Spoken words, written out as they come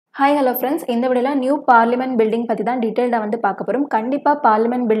Hi, hello friends. இந்த வீடியோல new parliament building பத்தி தான் டீடைலா வந்து பார்க்க போறோம். கண்டிப்பா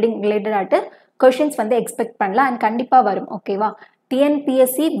பார்லிமெண்ட் பில்டிங் ரிலேட்டட் ஆட்டு क्वेश्चंस வந்து எக்ஸ்பெக்ட் பண்ணலாம் and கண்டிப்பா வரும். ஓகேவா?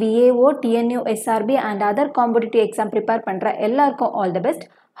 TNPSC, BAO, TNU, SRB and other competitive exam prepare பண்ற எல்லாருக்கும் all the best.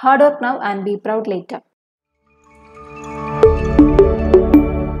 Hard work now and be proud later.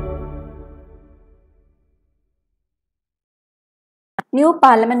 New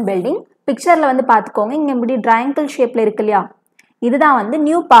parliament building பிக்சர்ல வந்து பாத்துக்கோங்க. இங்க இப்படி ட்ரையாங்கிள் ஷேப்ல இருக்கு இல்லையா? இதுதான் வந்து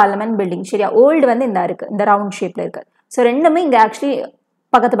நியூ பார்லிமெண்ட் பில்டிங். சரியா? ஓல்டு வந்து இந்த இருக்கு, இந்த ரவுண்ட் ஷேப்ல இருக்கு. ஸோ ரெண்டுமே இங்க ஆக்சுவலி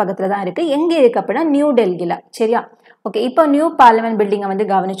பக்கத்துல தான் இருக்கு. எங்க இருக்கு அப்படின்னா நியூ டெல்லியில. சரியா? ஓகே, இப்போ நியூ பார்லிமெண்ட் பில்டிங்கை வந்து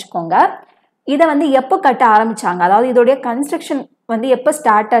கவனிச்சுக்கோங்க. இதை வந்து எப்போ கட்ட ஆரம்பிச்சாங்க, அதாவது இதோடைய கன்ஸ்ட்ரக்ஷன் வந்து எப்போ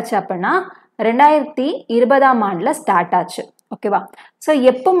ஸ்டார்ட் ஆச்சு அப்படின்னா 2020ஆம் ஆண்டுல ஸ்டார்ட் ஆச்சு. ஓகேவா? ஸோ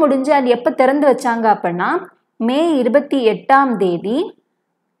எப்போ முடிஞ்சு அது எப்போ திறந்து வச்சாங்க அப்படின்னா மே 28ஆம் தேதி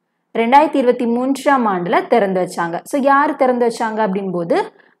 2023ஆம் ஆண்டுல திறந்து வச்சாங்க. ஸோ யார் திறந்து வச்சாங்க அப்படின் போது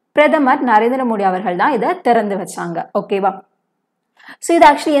பிரதமர் நரேந்திர மோடி அவர்கள் தான் இதை திறந்து வச்சாங்க. ஓகேவா? ஸோ இது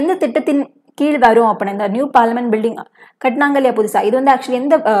ஆக்சுவலி எந்த திட்டத்தின் கீழ் வரும் அப்படின்னா இந்த நியூ பார்லிமெண்ட் பில்டிங் கட்டினாங்க இல்லையா புதுசா, இது வந்து ஆக்சுவலி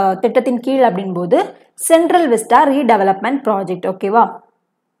எந்த திட்டத்தின் கீழ் அப்படின் போது சென்ட்ரல் விஸ்டா ரீடெவலப்மெண்ட் ப்ராஜெக்ட். ஓகேவா?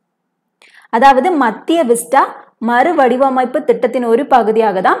 அதாவது மத்திய விஸ்டா மறு வடிவமைப்பு திட்டத்தின் ஒரு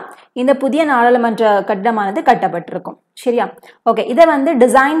பகுதியாக தான் இந்த புதிய நாடாளுமன்ற கட்டிடமானது கட்டப்பட்டிருக்கும். சரியா? ஓகே, இதை வந்து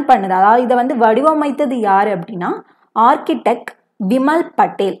டிசைன் பண்ணது, அதாவது இதை வந்து வடிவமைத்தது யாரு அப்படின்னா ஆர்கிடெக்ட் விமல்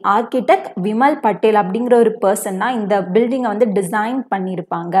பட்டேல். ஆர்கிடெக்ட் விமல் பட்டேல் அப்படிங்கிற ஒரு பர்சன் தான் இந்த பில்டிங்கை வந்து டிசைன்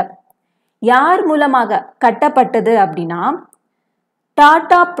பண்ணியிருப்பாங்க. யார் மூலமாக கட்டப்பட்டது அப்படின்னா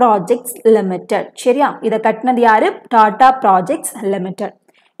டாடா ப்ராஜெக்ட்ஸ் லிமிடெட். சரியா? இதை கட்டினது யாரு? Tata projects limited.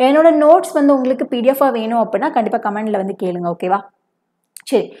 என்னோட நோட்ஸ் வந்து உங்களுக்கு பிடிஎஃபா வேணும் அப்படின்னா கண்டிப்பா கமெண்ட்ல வந்து கேளுங்க. ஓகேவா?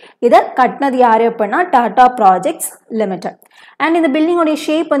 சரி, இதை கட்டினது யாரு அப்படின்னா டாடா ப்ராஜெக்ட்ஸ் லிமிடெட். அண்ட் இந்த பில்டிங்கோடைய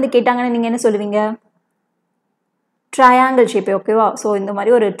ஷேப் வந்து கேட்டாங்கன்னா நீங்க என்ன சொல்லுவீங்க? Triangle shape. ஓகேவா? ஸோ இந்த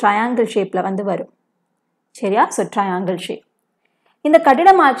மாதிரி ஒரு ட்ரையாங்கிள் ஷேப்ல வந்து வரும். சரியா? So triangle shape. இந்த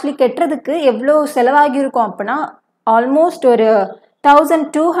கட்டிடம் ஆக்சுவலி கட்டுறதுக்கு எவ்வளோ செலவாகி இருக்கும் அப்படின்னா ஆல்மோஸ்ட் ஒரு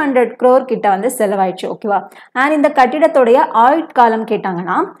 1200 crore கிட்ட வந்து செலவாயிடுச்சு. ஓகேவா? அண்ட் இந்த கட்டிடத்துடைய ஆயுட்காலம்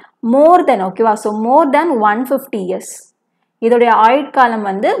கேட்டாங்கன்னா மோர் தென், ஓகேவா, ஸோ மோர் தென் 150 years. இதோடைய ஆயுட்காலம்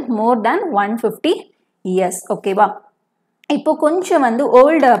வந்து மோர் தென் 150 years. ஓகேவா? இப்போ கொஞ்சம் வந்து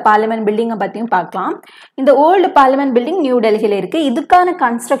ஓல்டு பார்லிமெண்ட் பில்டிங்கை பற்றியும் பார்க்கலாம். இந்த ஓல்டு பார்லிமெண்ட் பில்டிங் நியூ டெல்லியில் இருக்கு. இதுக்கான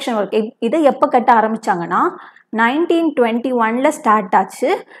கன்ஸ்ட்ரக்ஷன் ஒர்க் இதை எப்போ கட்ட ஆரம்பிச்சாங்கன்னா 1921ல ஸ்டார்ட்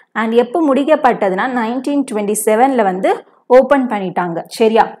ஆச்சு. அண்ட் எப்போ முடிக்கப்பட்டதுன்னா 1927ல வந்து ஓப்பன் பண்ணிட்டாங்க.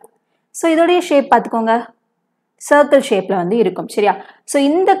 சரியா? ஸோ இதோடைய ஷேப் பார்த்துக்கோங்க, சர்க்கிள் ஷேப்ல வந்து இருக்கும். சரியா? ஸோ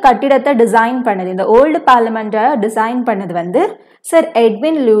இந்த கட்டிடத்தை டிசைன் பண்ணது, இந்த ஓல்டு பார்லிமெண்ட்டை டிசைன் பண்ணது வந்து sir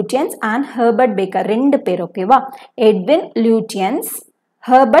Edwin லியூட்டியன்ஸ் and Herbert Baker, ரெண்டு பேர். ஓகேவா? Edwin லியூட்டியன்ஸ்,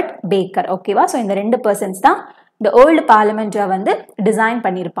 Herbert Baker. ஓகேவா? ஸோ இந்த ரெண்டு பர்சன்ஸ் தான் இந்த ஓல்டு பார்லிமெண்ட்டை வந்து டிசைன்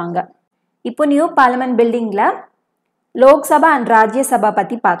பண்ணியிருப்பாங்க. இப்போ நியூ பார்லிமெண்ட் பில்டிங்ல லோக்சபா அண்ட் ராஜ்யசபா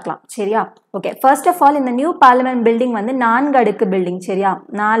பத்தி பார்க்கலாம். சரியா? ஓகே, ஃபர்ஸ்ட் ஆஃப் ஆல் இந்த நியூ பார்லிமெண்ட் பில்டிங் வந்து 4 அடுக்கு பில்டிங். சரியா?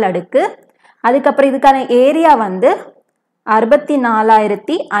 4 அடுக்கு. அதுக்கப்புறம் இதுக்கான ஏரியா வந்து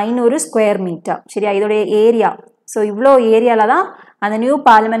 64,500 ஸ்கொயர் மீட்டர். சரியா? இதோடைய ஏரியா, ஸோ இவ்வளோ ஏரியால தான் அந்த நியூ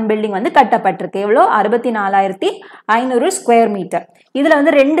பார்லிமெண்ட் பில்டிங் வந்து கட்டப்பட்டிருக்கு. எவ்வளோ? 64,500 ஸ்கொயர் மீட்டர். இதுல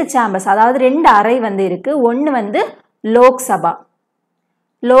வந்து 2 சேம்பர்ஸ், அதாவது 2 அறை வந்து இருக்கு. ஒன்று வந்து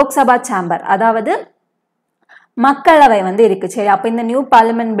லோக்சபா சேம்பர், அதாவது மக்களவை வந்து இருக்கு. சரி, அப்ப இந்த நியூ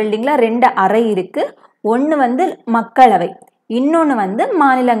பார்லிமெண்ட் பில்டிங்ல 2 அறை இருக்கு. ஒன்னு வந்து மக்களவை, இன்னொன்னு வந்து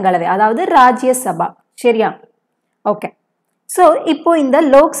மாநிலங்களவை, அதாவது ராஜ்யசபா. சரியா? ஓகே, ஸோ இப்போ இந்த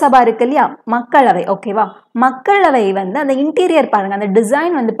லோக்சபா இருக்கு இல்லையா, மக்களவை. ஓகேவா? மக்களவை வந்து அந்த இன்டீரியர் பாருங்க, அந்த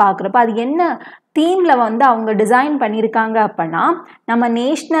டிசைன் வந்து பாக்குறப்ப அது என்ன தீம்ல வந்து அவங்க டிசைன் பண்ணியிருக்காங்க அப்படின்னா நம்ம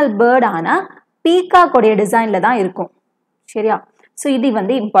நேஷனல் பேர்டான பீகாக்கோடைய டிசைன்ல தான் இருக்கும். சரியா? ஸோ இது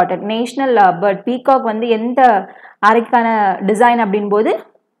வந்து இம்பார்ட்டன்ட். நேஷனல் பேர்ட் பீகாக் வந்து எந்த அறைக்கான டிசைன் அப்படின் போது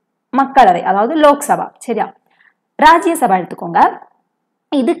மக்களவை, அதாவது லோக்சபா. சரியா? ராஜ்யசபா எடுத்துக்கோங்க.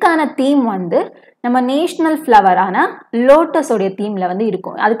 இதுக்கான தீம் வந்து நம்ம நேஷனல் ஃப்ளவரான லோட்டஸோடைய தீம்ல வந்து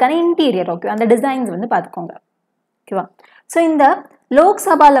இருக்கும். அதுக்கான இன்டீரியர், ஓகே, அந்த டிசைன்ஸ் வந்து பார்த்துக்கோங்க. ஓகேவா? ஸோ இந்த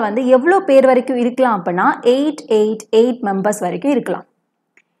லோக்சபால வந்து எவ்வளோ பேர் வரைக்கும் இருக்கலாம் அப்படின்னா 888 மெம்பர்ஸ் வரைக்கும் இருக்கலாம்.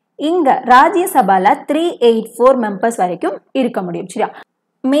 இங்க ராஜ்யசபால 384 மெம்பர்ஸ் வரைக்கும் இருக்க முடியும். சரியா?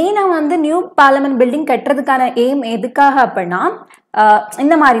 மெயினா வந்து நியூ பார்லிமெண்ட் பில்டிங் கட்டுறதுக்கான எய்ம் எதுக்காக அப்படின்னா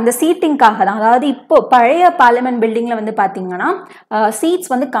இந்த மாதிரி இந்த சீட்டிங்காக தான். அதாவது இப்போ பழைய பார்லிமெண்ட் பில்டிங்ல வந்து பாத்தீங்கன்னா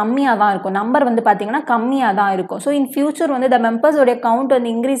சீட்ஸ் வந்து கம்மியாக தான் இருக்கும், நம்பர் வந்து பாத்தீங்கன்னா கம்மியாக தான் இருக்கும். ஸோ இன் ஃபியூச்சர் வந்து இந்த மெம்பர்ஸோடைய கவுண்ட்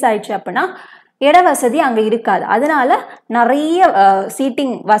வந்து இன்க்ரீஸ் ஆயிடுச்சு அப்படின்னா இட வசதி அங்கே இருக்காது. அதனால நிறைய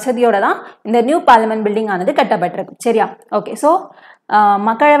சீட்டிங் வசதியோட தான் இந்த நியூ பார்லிமெண்ட் பில்டிங் ஆனது கட்டப்பட்டிருக்கு. சரியா? ஓகே, ஸோ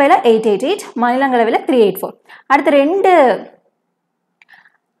மக்களவையில் 888, மாநிலங்களவையில் 384. அடுத்த 2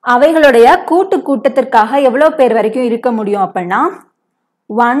 அவைகளுடைய கூட்டத்திற்காக எவ்வளவு பேர் வரைக்கும் இருக்க முடியும் அப்படின்னா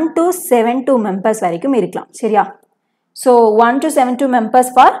 1 to 72 members வரைக்கும் இருக்கலாம். சரியா? So 1 to 72 members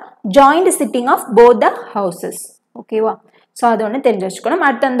for joint sitting of both the houses. ஓகேவா? ஸோ அது ஒன்று தெரிஞ்சு வச்சுக்கணும்.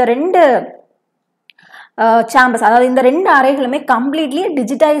 அடுத்து அந்த ரெண்டு சேம்பர்ஸ், அதாவது இந்த ரெண்டு அறைகளுமே கம்ப்ளீட்லி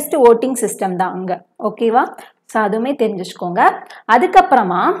டிஜிட்டைஸ்டு ஓட்டிங் சிஸ்டம் தான் அங்கே. ஓகேவா? ஸோ அதுவுமே தெரிஞ்சு வச்சுக்கோங்க.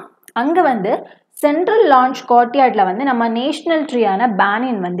 அதுக்கப்புறமா அங்கே வந்து சென்ட்ரல் லான்ச் கோர்ட்யார்டில் வந்து நம்ம நேஷனல் ட்ரீயான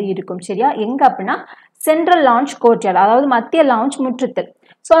பேனியன் வந்து இருக்கும். சரியா? எங்கே அப்படின்னா சென்ட்ரல் லான்ச் கோர்ட்யார்ட், அதாவது மத்திய லான்ச் முற்றத்தில்.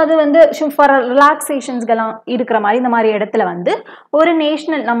 ஸோ அது வந்து ஃபார் ரிலாக்ஸேஷன்ஸ்கெல்லாம் இருக்கிற மாதிரி இந்த மாதிரி இடத்துல வந்து ஒரு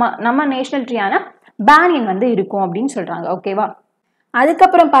நேஷனல் நம்ம நேஷனல் ட்ரீயான பேனியன் வந்து இருக்கும் அப்படின்னு சொல்கிறாங்க. ஓகேவா?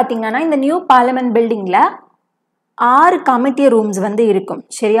 அதுக்கப்புறம் பார்த்தீங்கன்னா இந்த நியூ பார்லிமெண்ட் பில்டிங்கில் 6 கமிட்டி ரூம்ஸ் வந்து இருக்கும்.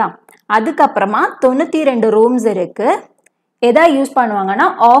 சரியா? அதுக்கப்புறமா 92 ரூம்ஸ் இருக்குது. எதா யூஸ் பண்ணுவாங்கன்னா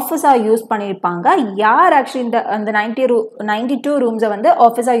ஆஃபீஸாக யூஸ் பண்ணியிருப்பாங்க. யார் ஆக்சுவலி அந்த 92 ரூம்ஸை வந்து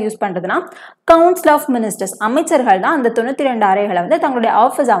ஆஃபீஸாக யூஸ் பண்ணுறதுனா கவுன்சில் ஆஃப் மினிஸ்டர்ஸ், அமைச்சர்கள் தான் அந்த 92 அறைகளை வந்து தங்களுடைய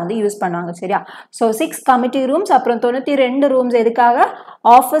ஆஃபீஸாக வந்து யூஸ் பண்ணுவாங்க. சரியா? ஸோ 6 கமிட்டி ரூம்ஸ், அப்புறம் 92 ரூம்ஸ் எதுக்காக?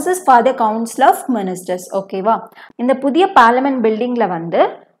 Offices for the council of ministers. ஓகேவா? இந்த புதிய பார்லிமெண்ட் பில்டிங்கில் வந்து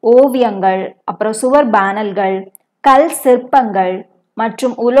ஓவியங்கள், அப்புறம் சுவர் பேனல்கள், கல் சிற்பங்கள்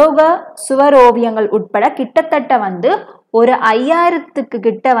மற்றும் உலோக சுவர் ஓவியங்கள் உட்பட கிட்டத்தட்ட வந்து ஒரு 5000க்கு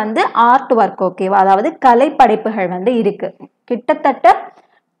கிட்ட வந்து ஆர்ட் ஒர்க், ஓகேவா, அதாவது கலை படைப்புகள் வந்து இருக்கு. கிட்டத்தட்ட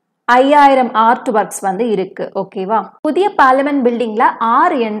 5000 ஆர்ட் ஒர்க்ஸ் வந்து இருக்கு. ஓகேவா? புதிய பார்லிமெண்ட் பில்டிங்ல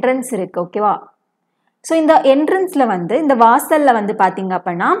 6 என்ட்ரன்ஸ் இருக்கு. ஓகேவா? ஸோ இந்த என்ட்ரன்ஸ்ல வந்து இந்த வாசல்ல வந்து பாத்தீங்க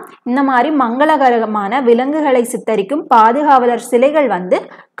அப்படின்னா இந்த மாதிரி மங்களகரமான விலங்குகளை சித்தரிக்கும் பாதுகாவலர் சிலைகள் வந்து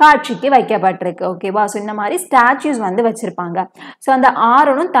காட்சிக்கு வைக்கப்பட்டிருக்கு. ஓகேவா? ஸோ இந்த மாதிரி ஸ்டாச்சுஸ் வந்து வச்சிருப்பாங்க. ஸோ அந்த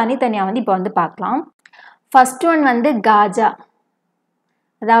 6ம் தனித்தனியா வந்து இப்போ வந்து பார்க்கலாம். ஃபர்ஸ்ட் ஒன் வந்து காஜா,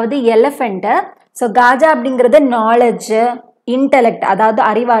 அதாவது எலிஃபெண்ட். ஸோ காஜா அப்படிங்கிறது நாலேஜ், இன்டெலெக்ட், அதாவது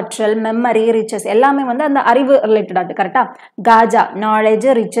அறிவாற்றல், மெமரி, ரிச்சஸ் எல்லாமே வந்து அந்த அறிவு ரிலேட்டடாக. கரெக்டா? Khaja knowledge,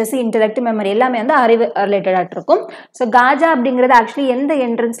 riches, intellect, memory எல்லாமே வந்து அறிவு ரிலேட்டடாக இருக்கும். ஸோ காஜா அப்படிங்கிறது ஆக்சுவலி எந்த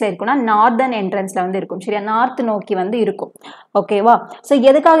என்ட்ரன்ஸ்ல இருக்கும்னா நார்தர்ன் என்ட்ரன்ஸ்ல வந்து இருக்கும். சரியா? நார்த் நோக்கி வந்து இருக்கும். ஓகேவா? ஸோ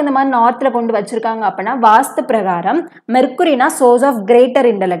எதுக்காக இந்த மாதிரி நார்த்ல கொண்டு வச்சிருக்காங்க அப்படின்னா வாஸ்து பிரகாரம் மெர்க்குரினா சோர்ஸ் ஆஃப் கிரேட்டர்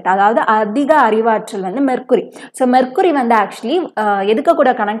இன்டெலெக்ட், அதாவது அதிக அறிவாற்றல் வந்து மெர்க்குரி. ஸோ மெர்க்குரி வந்து ஆக்சுவலி எதுக்கு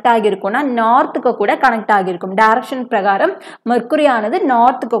கூட கனெக்ட் ஆகிருக்கும்னா நார்த்துக்கு கூட கனெக்ட் ஆகிருக்கும். டைரக்ஷன் பிரகாரம் மெர்க்குரியானது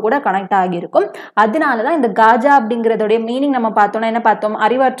நார்த்துக்கு கூட கனெக்ட் ஆகியிருக்கும். அதனாலதான் இந்த காஜா அப்படிங்கறதோட மீனிங் நம்ம பார்த்தோம்னா என்ன பார்த்தோம்?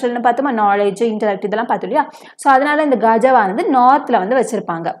 அறிவாற்றல்னு பார்த்தோமா, நாலேஜ், இன்டெலெக்ட் இதெல்லாம் பார்த்தோம் இல்லையா? ஸோ அதனால இந்த காஜாவானது நார்த்ல வந்து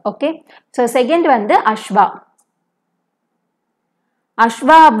வச்சிருப்பாங்க. ஓகே. ஸோ செகண்ட் வந்து அஸ்வா.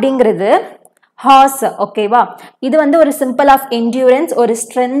 அஸ்வா அப்படிங்கிறது ஹார்ஸ். ஓகேவா? இது வந்து ஒரு சிம்பிள் ஆஃப் என்டியூரன்ஸ், ஒரு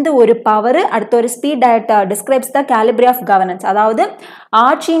ஸ்ட்ரென்த், ஒரு பவர், அடுத்து ஒரு speed diet describes the கேலிபரி of governance, அதாவது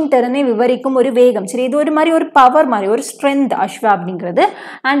ஆட்சியின் திறனை விவரிக்கும் ஒரு வேகம். சரி, இது ஒரு மாதிரி ஒரு பவர் மாதிரி ஒரு ஸ்ட்ரென்த் அஸ்வா அப்படிங்கிறது.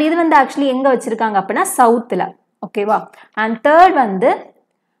 அண்ட் இது வந்து ஆக்சுவலி எங்க வச்சிருக்காங்க அப்படின்னா சவுத்துல. ஓகேவா? அண்ட் தேர்ட் வந்து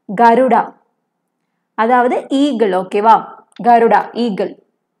கருடா, அதாவது ஈகிள். ஓகேவா? கருடா ஈகிள்.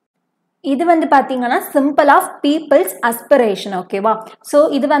 இது வந்து பாத்தீங்கன்னா சிம்பிள் ஆஃப் பீப்புள்ஸ் அஸ்பிரேஷன். ஓகேவா? ஸோ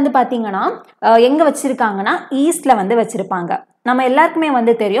இது வந்து பாத்தீங்கன்னா எங்க வச்சிருக்காங்கன்னா ஈஸ்ட்ல வந்து வச்சிருப்பாங்க. நம்ம எல்லாருக்குமே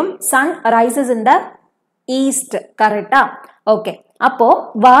வந்து தெரியும் சன் ரைசஸ் இன் த ஈஸ்ட். கரெக்டா? ஓகே. அப்போ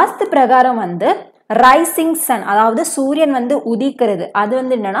வாஸ்து பிரகாரம் வந்து ரைசிங் சன், அதாவது சூரியன் வந்து உதிக்கிறது, அது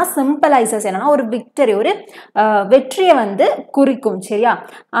வந்து என்னன்னா சிம்பிளைசஸ் என்னன்னா ஒரு விக்டரி, ஒரு வெற்றியை வந்து குறிக்கும். சரியா?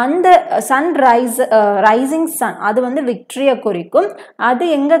 அந்த சன் ரைசிங் சன் அது வந்து விக்டரியை குறிக்கும். அது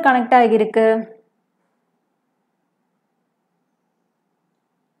எங்க கனெக்ட் ஆகியிருக்கு?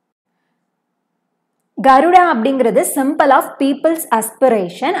 கருடா அப்படிங்கிறது symbol of peoples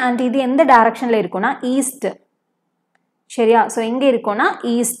aspiration. And இது எந்த டைரக்ஷன்ல இருக்கும்னா ஈஸ்ட். சரியா? ஸோ எங்க இருக்கும்னா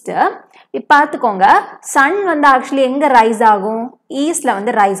ஈஸ்ட். இப்போ பார்த்துக்கோங்க, சன் வந்து ஆக்சுவலி எங்க ரைஸ் ஆகும்? ஈஸ்ட்ல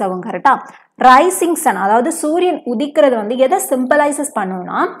வந்து ரைஸ் ஆகும். கரெக்டா? ரைசிங் சன், அதாவது சூரியன் உதிக்கிறது வந்து எதை சிம்பிளைசஸ்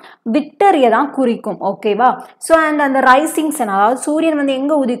பண்ணும்னா விக்டரியை தான் குறிக்கும். ஓகேவா? ஸோ அண்ட் அந்த ரைசிங் சன், அதாவது சூரியன் வந்து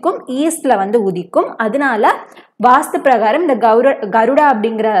எங்க உதிக்கும்? ஈஸ்ட்ல வந்து உதிக்கும். அதனால வாஸ்து பிரகாரம் இந்த கருடா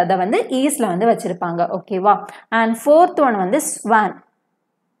அப்படிங்கிறத வந்து ஈஸ்ட்ல வந்து வச்சிருப்பாங்க. ஓகேவா? அண்ட் ஃபோர்த் ஒன் வந்து ஸ்வான்,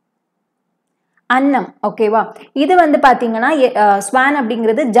 அன்னம். ஓகேவா? இது வந்து பாத்தீங்கன்னா ஸ்வான்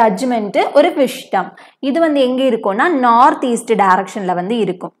அப்படிங்கிறது ஜட்ஜ்மெண்ட், ஒரு விஷ்டம். இது வந்து எங்க இருக்கும்னா நார்த் ஈஸ்ட் டைரக்ஷன்ல வந்து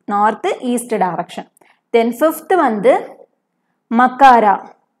இருக்கும். North east direction. Then fifth வந்து மக்காரா.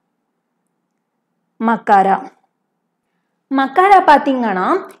 மக்காரா மக்காரா பாத்தீங்கன்னா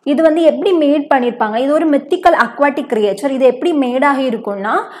இது வந்து எப்படி மேட் பண்ணிருப்பாங்க? இது ஒரு மித்திக்கல் அக்வாட்டிக் கிரியேச்சர். இது எப்படி மேடாகி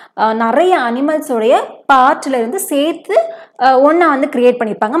இருக்கும்னா நிறைய அனிமல்ஸோடைய பார்ட்ல இருந்து சேர்த்து ஒன்னா வந்து கிரியேட்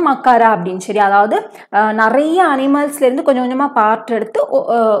பண்ணிருப்பாங்க மக்காரா அப்படின்னு. சரி, அதாவது நிறைய அனிமல்ஸ்ல இருந்து கொஞ்சம் கொஞ்சமா பார்ட் எடுத்து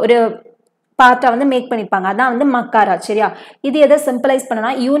ஒரு பார்ட்டா வந்து மேக் பண்ணிருப்பாங்க. அதான் வந்து மக்காரா. சரியா? இது எதை சிம்பிளைஸ்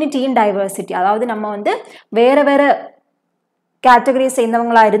பண்ணனா யூனிட்டி இன் டைவர்சிட்டி. அதாவது நம்ம வந்து வேற வேற கேட்டகரி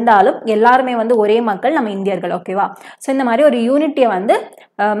சேர்ந்தவங்களா இருந்தாலும் எல்லாருமே வந்து ஒரே மக்கள், நம்ம இந்தியர்கள். ஓகேவா? ஸோ இந்த மாதிரி ஒரு யூனிட்டியை வந்து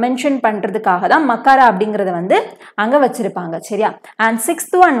மென்ஷன் பண்றதுக்காக தான் மக்காரா அப்படிங்கறத வந்து அங்க வச்சிருப்பாங்க. சரியா? அண்ட்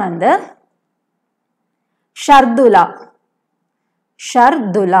 6th ஒன் வந்து ஷர்துலா.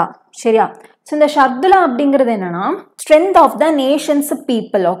 ஷர்துலா. சரியா? ஸோ இந்த ஷர்துலா அப்படிங்கிறது என்னன்னா strength of the Nations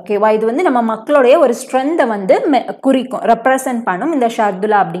people. ஓகேவா? இது வந்து நம்ம மக்களுடைய ஒரு ஸ்ட்ரென்த்தை வந்து குறிக்கும், ரெப்ரசன்ட் பண்ணும் இந்த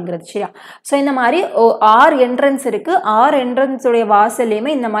ஷர்துலா அப்படிங்கிறது. சரியா? ஸோ இந்த மாதிரி 6 என்ட்ரன்ஸ் இருக்கு. 6 என்ட்ரன்ஸுடைய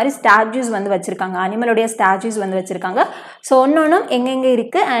வாசல்லையுமே இந்த மாதிரி ஸ்டாச்சுஸ் வந்து வச்சிருக்காங்க, அனிமலுடைய ஸ்டாச்சுஸ் வந்து வச்சிருக்காங்க. ஸோ ஒன்னொன்னும் எங்கெங்க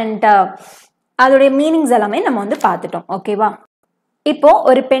இருக்கு அண்ட் அதோடைய மீனிங்ஸ் எல்லாமே நம்ம வந்து பார்த்துட்டோம். ஓகேவா? இப்போ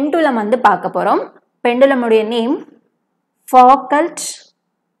ஒரு பெண்டுலம் வந்து பார்க்க போறோம். பெண்டுலமுடைய நேம் ஃபாக்கல்ட்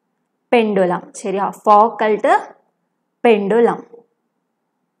பெண்டுலம். சரியா? ஃபாக்கல்ட் பெண்டுலம்.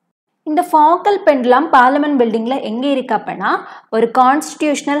 இந்த ஃபாக்கல் பெண்டுலம் பார்லிமெண்ட் பில்டிங்ல எங்க இருக்கு அப்படின்னா ஒரு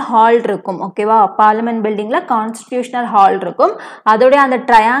கான்ஸ்டிடியூஷனல் ஹால் இருக்கும். ஓகேவா? பார்லிமெண்ட் பில்டிங்ல கான்ஸ்டிடியூஷனல் ஹால் இருக்கும். அதோடைய அந்த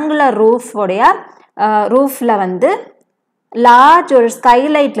ட்ரையாங்குலர் ரூஃப்ல வந்து லார்ஜ் ஒரு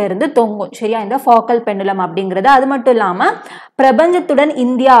ஸ்கைலைட்ல இருந்து தொங்கும். சரியா? இந்த ஃபாக்கல் பெண்டுலம் அப்படிங்கிறது. அது மட்டும் இல்லாம பிரபஞ்சத்துடன்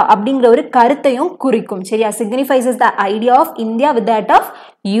இந்தியா அப்படிங்கிற ஒரு கருத்தையும் குறிக்கும். சரியா? Signifies the idea of India with that of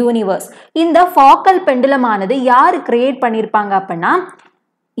universe. இந்த ஃபாக்கல் பெண்டுலம் ஆனது யாரு கிரியேட் பண்ணிருப்பாங்க அப்படின்னா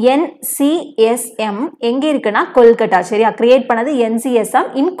NCSM எங்க இருக்குன்னா கொல்கட்டா. சரியா? கிரியேட் பண்ணது NCSM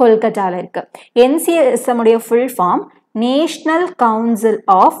இன் கொல்கட்டால இருக்கு. NCSM உடைய full form national council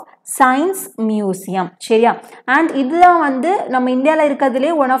of science museum. சரியா? அண்ட் இதுதான் வந்து நம்ம இந்தியாவில் இருக்கிறதுலே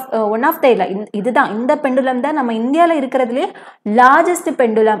ஒன் ஆஃப் த இதுதான், இந்த பெண்டுலம் தான் நம்ம இந்தியாவில் இருக்கிறதுலே லார்ஜஸ்ட்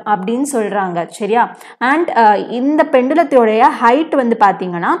பெண்டுலம் அப்படின்னு சொல்றாங்க. சரியா? அண்ட் இந்த பெண்டுலத்தோடைய ஹைட் வந்து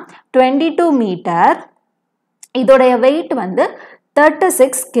பார்த்தீங்கன்னா 22 மீட்டர். இதோடைய வெயிட் வந்து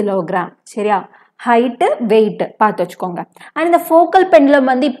 36 கிலோகிராம். சரியா? ஹைட்டு வெயிட் பார்த்து வச்சுக்கோங்க. அண்ட் இந்த ஃபோக்கல்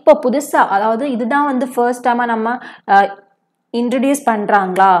பெண்டுலம் வந்து இப்போ புதுசா, அதாவது இதுதான் வந்து ஃபர்ஸ்ட் டைமா நம்ம இன்ட்ரடியூஸ்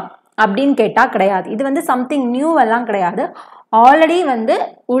பண்றாங்களா அப்படின்னு கேட்டா கிடையாது. இது வந்து சம்திங் நியூ எல்லாம் கிடையாது, ஆல்ரெடி வந்து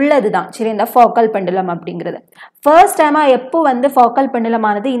உள்ளதுதான். சரி, இந்த ஃபோக்கல் பெண்டுலம் அப்படிங்கிறது ஃபர்ஸ்ட் டைமா எப்போ வந்து ஃபோக்கல் பெண்டுலம்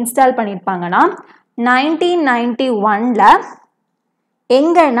ஆனது இன்ஸ்டால் பண்ணியிருப்பாங்கன்னா 1991ல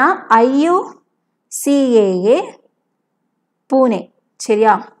எங்கன்னா IUCAA பூனே.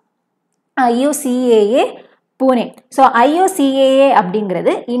 சரியா? IUCAA பூனே. ஸோ IUCAA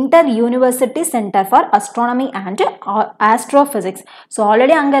அப்படிங்கிறது inter university centre for astronomy and astrophysics. So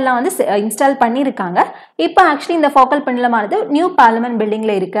already அங்கெல்லாம் வந்து இன்ஸ்டால் பண்ணியிருக்காங்க. இப்போ ஆக்சுவலி இந்த ஃபோக்கல் பெண்டுலமானது நியூ பார்லிமெண்ட்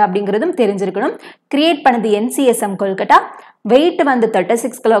பில்டிங்ல இருக்கு அப்படிங்கிறதும் தெரிஞ்சிருக்கணும். கிரியேட் பண்ணது NCSM கொல்கட்டா. வெயிட் வந்து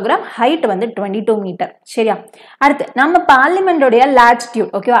 36 கிலோகிராம், ஹைட் வந்து 22 மீட்டர். சரியா? அடுத்து நம்ம பார்லிமெண்டோடைய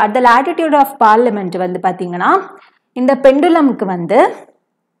லாட்டிடியூட். ஓகேவா? At the latitude of parliament வந்து பார்த்தீங்கன்னா இந்த பெண்டுலமுக்கு வந்து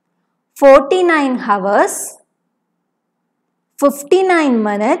 49 hours 59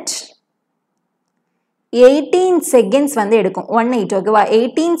 minutes 18 seconds வந்து எடுக்கும். 18. ஓகேவா?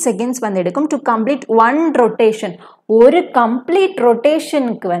 18 seconds வந்து எடுக்கும் டு கம்ப்ளீட் 1 ரொட்டேஷன். ஒரு கம்ப்ளீட்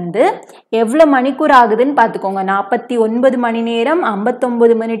ரொட்டேஷனுக்கு வந்து எவ்வளவு மணிக்கூர் ஆகுதுன்னு பார்த்துக்கோங்க. 49 மணி நேரம்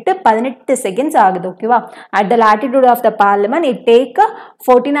 59 மினிட் 18 செகண்ட்ஸ் ஆகுது. ஓகேவா? At the latitude of the parliament it take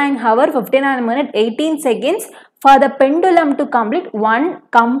 49 hours 59 minutes 18 seconds for the pendulum to complete 1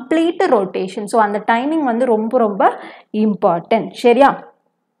 complete rotation. So அந்த டைமிங் வந்து ரொம்ப ரொம்ப இம்பார்ட்டன்ட். சரியா?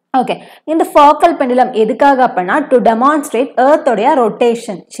 ஓகே, இந்த ஃபோக்கல் பெண்டுலம் எதுக்காக அப்படின்னா டு டெமான்ஸ்ட்ரேட் எர்த்தோடைய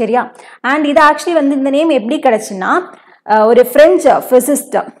ரொட்டேஷன். சரியா? அண்ட் இது ஆக்சுவலி வந்து இந்த நேம் எப்படி கிடைச்சுன்னா ஒரு பிரெஞ்சு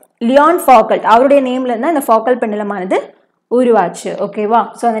பிசிஸ்ட் லியான் ஃபாக்கல்ட் அவருடைய நேம்ல இருந்தா இந்த ஃபோக்கல் பெண்டுலமானது உருவாச்சு. ஓகேவா?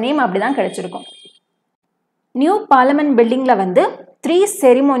 ஸோ அந்த நேம் அப்படிதான் கிடைச்சிருக்கும். நியூ பார்லிமெண்ட் பில்டிங்ல வந்து 3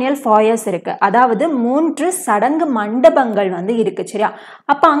 செரிமோனியல் ஃபாயர்ஸ் இருக்கு. அதாவது 3 சடங்கு மண்டபங்கள் வந்து இருக்கு. சரியா?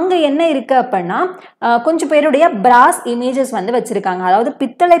 அப்ப அங்க என்ன இருக்கு அப்படின்னா கொஞ்சம் பேருடைய பிராஸ் இமேஜஸ் வந்து வச்சிருக்காங்க, அதாவது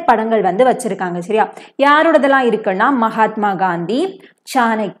பித்தளை படங்கள் வந்து வச்சிருக்காங்க. சரியா? யாரோடதெல்லாம் இருக்குன்னா மகாத்மா காந்தி,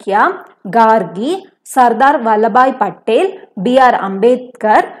 சாணக்கியா, கார்கி, சர்தார் வல்லபாய் பட்டேல், BR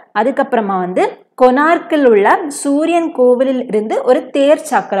அம்பேத்கர், அதுக்கப்புறமா வந்து கொனார்க்கில் உள்ள சூரியன் கோவிலில் இருந்து ஒரு தேர்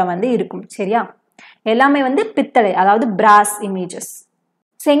சக்கரம் வந்து இருக்கும். சரியா? எல்லாமே வந்து பித்தளை, அதாவது பிராஸ் இமேஜஸ்.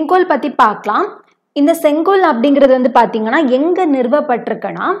 செங்கோல் பத்தி பார்க்கலாம். இந்த செங்கோல் அப்படிங்கிறது வந்து பாத்தீங்கன்னா எங்க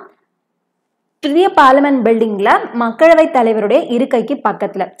நிறுவப்பட்டிருக்குன்னா புதிய பார்லிமெண்ட் பில்டிங்ல மக்களவை தலைவருடைய இருக்கைக்கு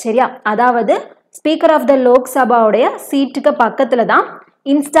பக்கத்துல. சரியா? அதாவது ஸ்பீக்கர் ஆஃப் த லோக்சபாவுடைய சீட்டுக்கு பக்கத்துல தான்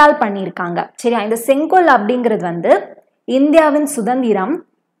இன்ஸ்டால் பண்ணியிருக்காங்க. சரியா? இந்த செங்கோல் அப்படிங்கிறது வந்து இந்தியாவின் சுதந்திரம்,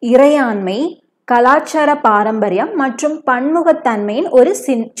 இறையாண்மை, கலாச்சார பாரம்பரியம் மற்றும் பன்முகத்தன்மையின் ஒரு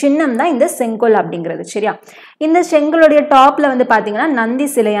சின்னம் தான் இந்த செங்கோல் அப்படிங்கிறது. சரியா? இந்த செங்கோலுடைய டாப்ல வந்து பாத்தீங்கன்னா நந்தி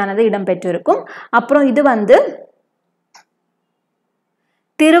சிலையானது இடம்பெற்றிருக்கும். அப்புறம் இது வந்து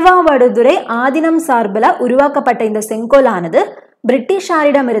திருவாவடுதுறை ஆதீனம் சார்பில் உருவாக்கப்பட்ட இந்த செங்கோலானது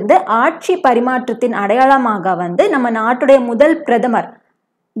பிரிட்டிஷாரிடமிருந்து ஆட்சி பரிமாற்றத்தின் அடையாளமாக வந்து நம்ம நாட்டுடைய முதல் பிரதமர்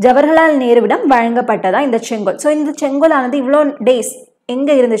ஜவஹர்லால் நேருவிடம் வழங்கப்பட்டதா இந்த செங்கோல். ஸோ இந்த செங்கோலானது இவ்வளோ டேஸ்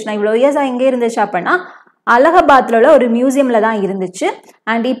எங்கே இருந்துச்சுன்னா, இவ்வளோ இயர்ஸாக எங்கே இருந்துச்சு அப்படின்னா அலகாபாத்தில் உள்ள ஒரு மியூசியமில் தான் இருந்துச்சு.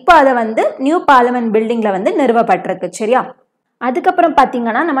 அண்ட் இப்போ அதை வந்து நியூ பார்லிமெண்ட் பில்டிங்கில் வந்து நிறுவப்பட்டிருக்கு. சரியா? அதுக்கப்புறம்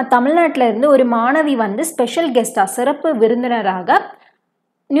பார்த்தீங்கன்னா நம்ம தமிழ்நாட்டில் இருந்து ஒரு மாணவி வந்து ஸ்பெஷல் கெஸ்டாக சிறப்பு விருந்தினராக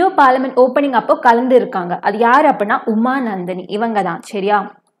நியூ பார்லிமெண்ட் ஓப்பனிங் அப்போ கலந்து இருக்காங்க. அது யார் அப்படின்னா உமா நந்தினி, இவங்க தான். சரியா?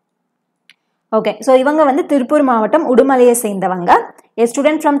 ஓகே, ஸோ இவங்க வந்து திருப்பூர் மாவட்டம் உடுமலையை சேர்ந்தவங்க. A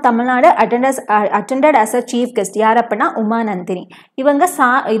student from Tamil Nadu attended as a chief guest. யார் அப்படின்னா உமா நந்தினி. இவங்க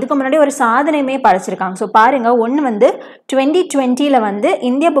இதுக்கு முன்னாடி ஒரு சாதனையுமே படைச்சிருக்காங்க. ஸோ பாருங்க, ஒன்று வந்து 2020 வந்து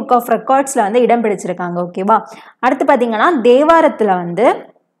இந்திய புக் ஆஃப் ரெக்கார்ட்ஸில் வந்து இடம் பிடிச்சிருக்காங்க. ஓகேவா? அடுத்து பார்த்தீங்கன்னா தேவாரத்தில் வந்து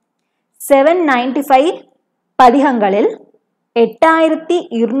 795 பதிகங்களில்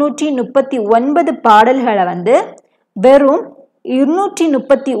 8239 பாடல்களை வந்து வெறும்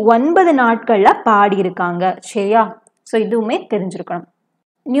 239 நாட்களில் பாடியிருக்காங்க. சரியா? ஸோ இதுவுமே தெரிஞ்சிருக்கணும்.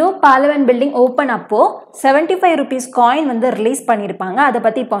 நியூ பார்லிமெண்ட் பில்டிங் ஓப்பன் அப்போ 75 rupees காயின் வந்து ரிலீஸ் பண்ணியிருப்பாங்க. அதை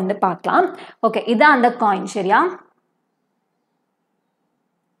பற்றி இப்போ வந்து பார்க்கலாம். ஓகே, இதான் அந்த காயின். சரியா?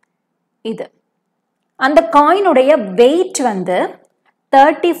 இது அந்த காயினுடைய வெயிட் வந்து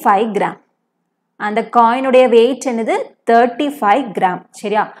 35 கிராம். அந்த காயினுடைய வெயிட் என்னது? 35 கிராம்.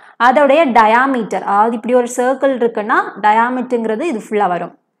 சரியா? அதோடைய டயாமீட்டர், அதாவது இப்படி ஒரு சர்க்கிள் இருக்குன்னா டயாமீட்டருங்கிறது இது ஃபுல்லாக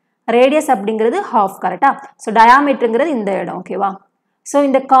வரும், ரேடியஸ் அப்படிங்கிறது ஹாஃப். கரெக்டா? ஸோ டயாமீட்டருங்கிறது இந்த இடம். ஓகேவா? ஸோ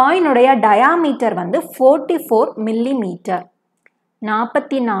இந்த காயினுடைய டயாமீட்டர் வந்து 44 மில்லிமீட்டர்,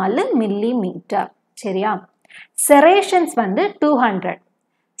 44 மில்லிமீட்டர். சரியா? செரேஷன்ஸ் வந்து 200.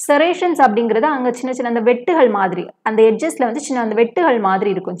 செரேஷன்ஸ் அப்படிங்கிறது அங்கே சின்ன சின்ன அந்த வெட்டுகள் மாதிரி, அந்த எட்ஜஸ்ல வந்து சின்ன அந்த வெட்டுகள்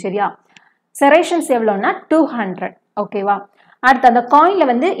மாதிரி இருக்கும். சரியா? செரேஷன்ஸ் எவ்வளோன்னா 200. ஓகேவா? அடுத்து அந்த காயின்ல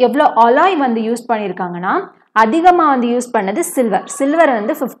வந்து எவ்வளோ அலாய் வந்து யூஸ் பண்ணியிருக்காங்கன்னா, அதிகமாக வந்து யூஸ் பண்ணது சில்வர். சில்வர்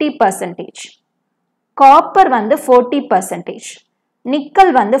வந்து 50%, காப்பர் வந்து 40%,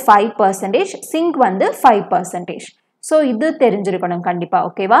 நிக்கல் வந்து 5%, சிங்க் வந்து 5%. ஸோ இது தெரிஞ்சிருக்கணும் கண்டிப்பாக.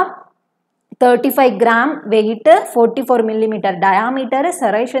 ஓகேவா? 35 கிராம் வெயிட்டு, 44 மில்லிமீட்டர் டயாமீட்டர்,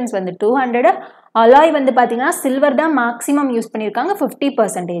 செரேஷன்ஸ் வந்து 200, அலாய் வந்து பார்த்தீங்கன்னா சில்வர் தான் மேக்ஸிமம் யூஸ் பண்ணியிருக்காங்க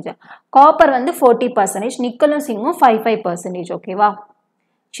 50%, காப்பர் வந்து 40%, நிக்கலும் சிங்கும் 5%. ஓகேவா?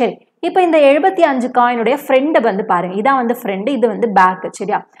 சரி, இப்போ இந்த 75 காயினுடைய ஃப்ரெண்டு வந்து பாருங்க, இதான் வந்து ஃப்ரெண்டு, இது வந்து பேக்.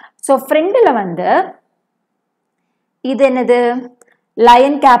 சரியா? ஸோ ஃப்ரெண்டில் வந்து இது என்னது?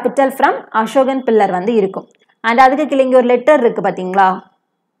 Line capital from Asokan pillar வந்து இருக்கும். அண்ட் அதுக்கு கீழே இங்கே ஒரு லெட்டர் இருக்கு பார்த்தீங்களா?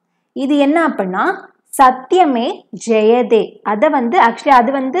 இது என்ன அப்படின்னா சத்தியமே ஜெயதே. அதை வந்து ஆக்சுவலி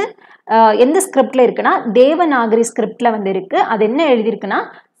அது வந்து எந்த ஸ்கிரிப்ட்ல இருக்குன்னா தேவநாகரி ஸ்கிரிப்ட்ல வந்து இருக்கு. அது என்ன எழுதியிருக்குன்னா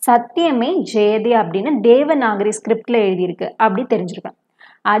சத்தியமே ஜெயதே அப்படின்னு தேவநாகரி ஸ்கிரிப்ட்ல எழுதியிருக்கு. அப்படி தெரிஞ்சிருக்கேன்.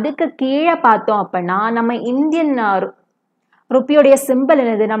 அதுக்கு கீழே பார்த்தோம் அப்படின்னா நம்ம இந்தியன் ருப்பியோடைய சிம்பிள்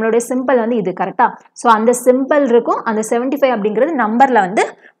என்னது? நம்மளுடைய சிம்பிள் வந்து இது. கரெக்டா? ஸோ அந்த சிம்பிள் இருக்கும். அந்த 75 அப்படிங்கிறது நம்பர்ல வந்து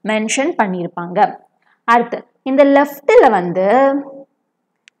மென்ஷன் பண்ணியிருப்பாங்க. அடுத்து இந்த லெஃப்ட்ல வந்து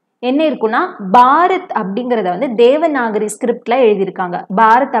என்ன இருக்குன்னா பாரத் அப்படிங்கிறத வந்து தேவநாகரி ஸ்கிரிப்ட்ல எழுதியிருக்காங்க.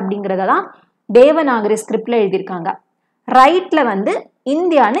 பாரத் அப்படிங்கிறதெல்லாம் தேவநாகரி ஸ்கிரிப்ட்ல எழுதியிருக்காங்க. ரைட்ல வந்து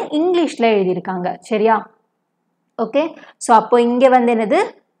இந்தியான்னு இங்கிலீஷ்ல எழுதியிருக்காங்க. சரியா? ஓகே, ஸோ அப்போ இங்கே வந்து என்னது?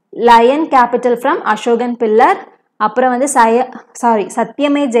 Line capital from Asokan pillar, அப்புறம் வந்து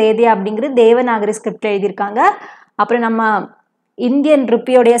சத்தியமே ஜெயதே அப்படிங்கிறது தேவநாகரி ஸ்கிரிப்ட்ல எழுதியிருக்காங்க. அப்புறம் நம்ம இந்தியன்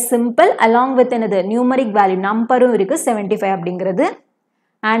ருப்பியோடைய சிம்பிள் அலாங் வித் என்னது? நியூமரிக் வேல்யூ நம்பரும் இருக்கு 75 அப்படிங்கிறது.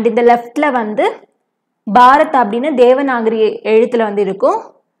 அண்ட் இந்த லெஃப்ட்ல வந்து பாரத் அப்படின்னு தேவநாகரி எழுத்துல வந்து இருக்கும்.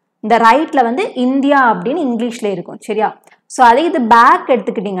 இந்த ரைட்ல வந்து இந்தியா அப்படின்னு இங்கிலீஷ்ல இருக்கும். சரியா? ஸோ அதே இது பேக்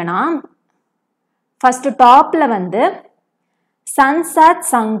எடுத்துக்கிட்டீங்கன்னா ஃபர்ஸ்ட் டாப்ல வந்து சன்சாத்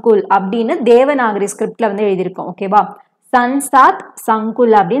சங்குல் அப்படின்னு தேவநாகரி ஸ்கிரிப்ட்ல வந்து எழுதியிருக்கும். ஓகேவா? சன்சாத்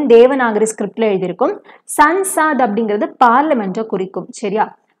சங்குல் அப்படின்னு தேவநாகரி ஸ்கிரிப்ட்ல எழுதியிருக்கும். சன்சாத் அப்படிங்கிறது பார்லிமெண்ட்டை குறிக்கும். சரியா?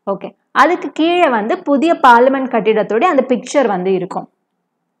 ஓகே, அதுக்கு கீழே வந்து புதிய பார்லிமெண்ட் கட்டிடத்தோட அந்த பிக்சர் வந்து இருக்கும்.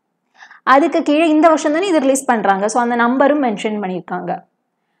 அதுக்கு கீழே இந்த வருஷம் தானே இது ரிலீஸ் பண்றாங்க. ஸோ அந்த நம்பரும் மென்ஷன் பண்ணியிருக்காங்க.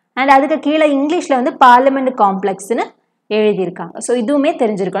 அண்ட் அதுக்கு கீழே இங்கிலீஷ்ல வந்து பார்லிமெண்ட் காம்ப்ளெக்ஸ்னு எழுதியிருக்காங்க. ஸோ இதுவுமே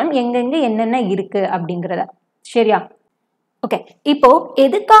தெரிஞ்சிருக்கணும் எங்கெங்க என்னென்ன இருக்கு அப்படிங்கிறத. சரியா? ஓகே, இப்போ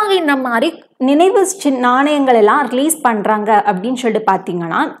எதுக்காக இந்த மாதிரி நினைவு நாணயங்கள் எல்லாம் ரிலீஸ் பண்றாங்க அப்படின்னு சொல்லிட்டு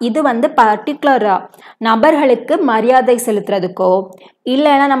பார்த்தீங்கன்னா இது வந்து பர்டிகுலர் நபர்களுக்கு மரியாதை செலுத்துறதுக்கோ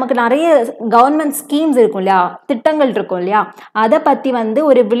இல்லைன்னா நமக்கு நிறைய கவர்மெண்ட் ஸ்கீம்ஸ் இருக்கும் இல்லையா, திட்டங்கள் இருக்கும் இல்லையா, அதை பற்றி வந்து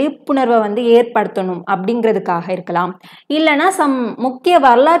ஒரு விழிப்புணர்வை வந்து ஏற்படுத்தணும் அப்படிங்கிறதுக்காக இருக்கலாம். இல்லைன்னா முக்கிய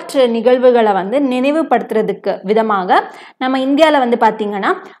வரலாற்று நிகழ்வுகளை வந்து நினைவுபடுத்துறதுக்கு விதமாக நம்ம இந்தியாவில் வந்து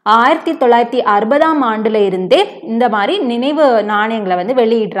பார்த்தீங்கன்னா 1960ஆம் ஆண்டுல இருந்தே இந்த மாதிரி நினைவு நாணயங்களை வந்து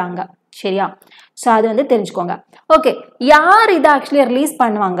வெளியிடுறாங்க. சரியா? ஸோ அது வந்து தெரிஞ்சுக்கோங்க. ஓகே, யார் இதை ஆக்சுவலி ரிலீஸ்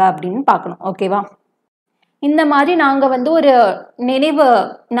பண்ணுவாங்க அப்படின்னு பார்க்கணும். ஓகேவா? இந்த மாதிரி நாங்கள் வந்து ஒரு நினைவு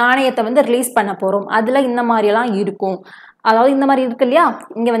நாணயத்தை வந்து ரிலீஸ் பண்ண போகிறோம், அதில் இந்த மாதிரிலாம் இருக்கும், அதாவது இந்த மாதிரி இருக்கு இல்லையா,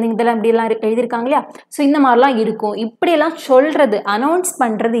 இங்கே வந்து இதெல்லாம் இப்படியெல்லாம் எழுதியிருக்காங்க இல்லையா, ஸோ இந்த மாதிரிலாம் இருக்கும், இப்படியெல்லாம் சொல்கிறது அனௌன்ஸ்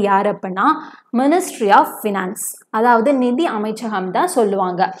பண்ணுறது யார் அப்படின்னா மினிஸ்ட்ரி ஆஃப் ஃபினான்ஸ், அதாவது நிதி அமைச்சகம் தான்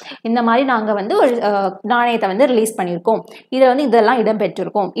சொல்லுவாங்க. இந்த மாதிரி நாங்கள் வந்து ஒரு நாணயத்தை வந்து ரிலீஸ் பண்ணியிருக்கோம், இதில் வந்து இதெல்லாம்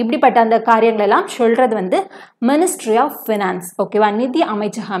இடம்பெற்றிருக்கோம், இப்படிப்பட்ட அந்த காரியங்கள் எல்லாம் சொல்கிறது வந்து மினிஸ்ட்ரி ஆஃப் ஃபினான்ஸ். ஓகேவா? நிதி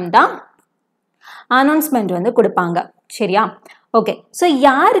அமைச்சகம் தான் அனௌன்ஸ்மெண்ட் வந்து கொடுப்பாங்க. சரியா? ஓகே, ஸோ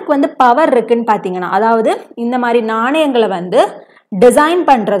யாருக்கு வந்து பவர் இருக்குன்னு பார்த்தீங்கன்னா, அதாவது இந்த மாதிரி நாணயங்களை வந்து டிசைன்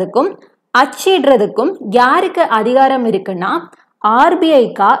பண்ணுறதுக்கும் அச்சிடுறதுக்கும் யாருக்கு அதிகாரம் இருக்குன்னா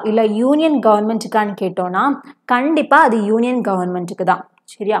ஆர்பிஐக்கா இல்லை யூனியன் கவர்மெண்ட்டுக்கான்னு கேட்டோன்னா கண்டிப்பாக அது யூனியன் கவர்மெண்ட்டுக்கு தான்.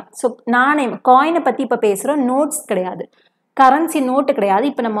 சரியா? ஸோ நாணயம் காயினை பற்றி இப்போ பேசுகிறோம், நோட்ஸ் கிடையாது, கரன்சி நோட்டு கிடையாது,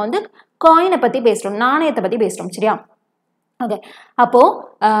 இப்போ நம்ம வந்து காயினை பற்றி பேசுகிறோம், நாணயத்தை பற்றி பேசுகிறோம். சரியா? ஓகே,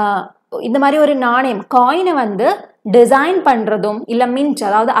 அப்போது இந்த மாதிரி ஒரு நாணயம் காயினை வந்து டிசைன் பண்ணுறதும் இல்லை மின்ட்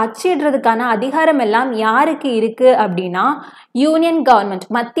அதாவது அச்சிடுறதுக்கான அதிகாரம் எல்லாம் யாருக்கு இருக்குது அப்படின்னா யூனியன் கவர்மெண்ட்,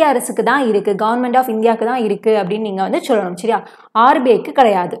 மத்திய அரசுக்கு தான் இருக்குது, கவர்மெண்ட் ஆஃப் இந்தியாவுக்கு தான் இருக்குது அப்படின்னு நீங்கள் வந்து சொல்லணும். சரியா? ஆர்பிஐக்கு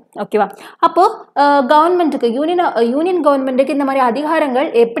கிடையாது. ஓகேவா? அப்போது கவர்மெண்ட்டுக்கு யூனியன் கவர்மெண்ட்டுக்கு இந்த மாதிரி அதிகாரங்கள்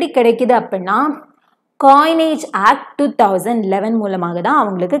எப்படி கிடைக்குது அப்படின்னா காயினேஜ் ஆக்ட் 2011 மூலமாக தான்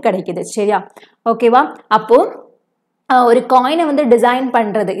அவங்களுக்கு கிடைக்குது. சரியா? ஓகேவா? அப்போது ஒரு காயினை வந்து டிசைன்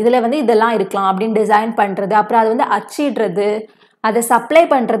பண்ணுறது, இதில் வந்து இதெல்லாம் இருக்கலாம் அப்படின்னு டிசைன் பண்ணுறது, அப்புறம் அதை வந்து அச்சிடுறது, அதை சப்ளை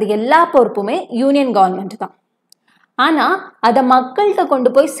பண்ணுறது, எல்லா பொறுப்புமே யூனியன் கவர்மெண்ட் தான். ஆனால் அதை மக்கள்கிட்ட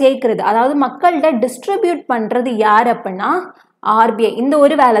கொண்டு போய் சேர்க்கறது, அதாவது மக்கள்கிட்ட டிஸ்ட்ரிபியூட் பண்ணுறது யார் அப்படின்னா ஆர்பிஐ. இந்த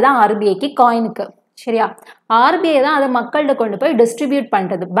ஒரு வேலை தான் ஆர்பிஐக்கு, காயினுக்கு. சரியா? ஆர்பிஐ தான் அதை மக்கள்கிட்ட கொண்டு போய் டிஸ்ட்ரிபியூட்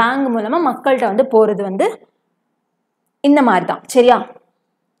பண்ணுறது, பேங்க் மூலமாக மக்கள்கிட்ட வந்து போகிறது வந்து இந்த மாதிரி தான். சரியா?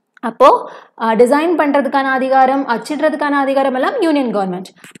 அப்போது டிசைன் பண்ணுறதுக்கான அதிகாரம் அச்சிடுறதுக்கான அதிகாரம் எல்லாம் யூனியன் கவர்மெண்ட்,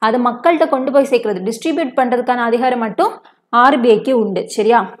 அதை மக்கள்கிட்ட கொண்டு போய் சேர்க்கறது டிஸ்ட்ரிபியூட் பண்ணுறதுக்கான அதிகாரம் மட்டும் ஆர்பிஐக்கு உண்டு.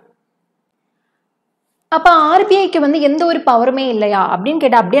 சரியா? அப்போ ஆர்பிஐக்கு வந்து எந்த ஒரு பவருமே இல்லையா அப்படின்னு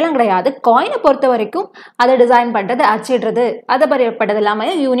கேட்டால் அப்படியெல்லாம் கிடையாது. காயினை பொறுத்த வரைக்கும் அதை டிசைன் பண்ணுறது அச்சிடுறது அதை பரியப்பட்டது எல்லாமே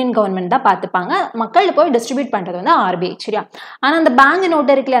யூனியன் கவர்மெண்ட் தான் பார்த்துப்பாங்க, மக்கள்கிட்ட போய் டிஸ்ட்ரிபியூட் பண்ணுறது வந்து ஆர்பிஐ. சரியா? ஆனால் அந்த பேங்க்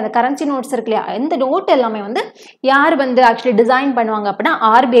நோட்டு இருக்கு இல்லையா, அந்த கரன்சி நோட்ஸ் இருக்கு இல்லையா, இந்த நோட்டு எல்லாமே வந்து யார் வந்து ஆக்சுவலி டிசைன் பண்ணுவாங்க அப்படின்னா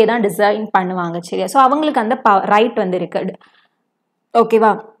ஆர்பிஐ தான் டிசைன் பண்ணுவாங்க. சரியா? ஸோ அவங்களுக்கு அந்த ரைட் வந்து இருக்குது.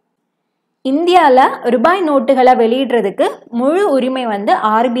 ஓகேவா? இந்தியாவில் ரூபாய் நோட்டுகளை வெளியிடுறதுக்கு முழு உரிமை வந்து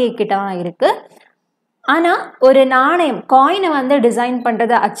ஆர்பிஐ கிட்ட தான் இருக்குது. ஆனால் ஒரு நாணயம் காயினை வந்து டிசைன்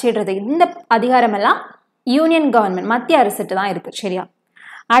பண்ணுறது அச்சிடுறது இந்த அதிகாரம் எல்லாம் யூனியன் கவர்மெண்ட், மத்திய அரசுட்டு தான் இருக்குது. சரியா?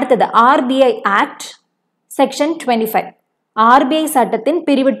 அடுத்தது ஆர்பிஐ ஆக்ட் செக்ஷன் 25. ஆர்பிஐ சட்டத்தின்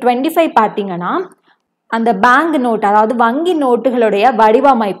பிரிவு 25 பார்த்தீங்கன்னா அந்த பேங்க் நோட், அதாவது வங்கி நோட்டுகளுடைய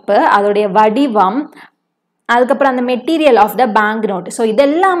வடிவமைப்பு, அதோடைய வடிவம், அதுக்கப்புறம் அந்த material of the bank note, so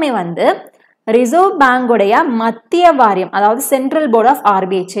இதெல்லாமே வந்து ரிசர்வ் பேங்குடைய மத்திய வாரியம், அதாவது சென்ட்ரல் போர்ட் ஆஃப்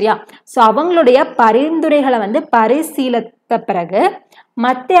ஆர்பிஐ. சரியா? ஸோ அவங்களுடைய பரிந்துரைகளை வந்து பரிசீலித்த பிறகு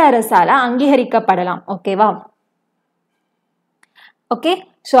மத்திய அரசால் அங்கீகரிக்கப்படலாம். ஓகேவா? ஓகே,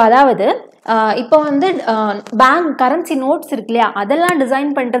 ஸோ அதாவது இப்போ வந்து பேங்க் கரன்சி நோட்ஸ் இருக்கு இல்லையா, அதெல்லாம்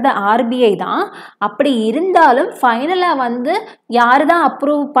டிசைன் பண்ணுறது ஆர்பிஐ தான். அப்படி இருந்தாலும் ஃபைனலாக வந்து யார் தான்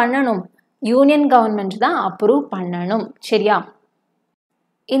அப்ரூவ் பண்ணணும்? யூனியன் கவர்மெண்ட் தான் அப்ரூவ் பண்ணணும். சரியா?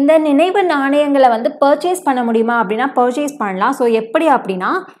 இந்த நினைவு நாணயங்களை வந்து பர்ச்சேஸ் பண்ண முடியுமா அப்படின்னா பர்ச்சேஸ் பண்ணலாம். ஸோ எப்படி அப்படின்னா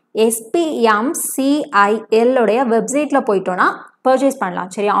SPMCIL உடைய வெப்சைட்டில் போயிட்டோன்னா பர்ச்சேஸ்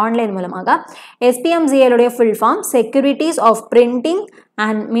பண்ணலாம். சரியா? ஆன்லைன் மூலமாக. SPMCIL உடைய full form securities of printing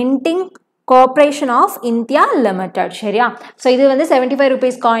and minting corporation of India limited. சரியா? ஸோ இது வந்து 75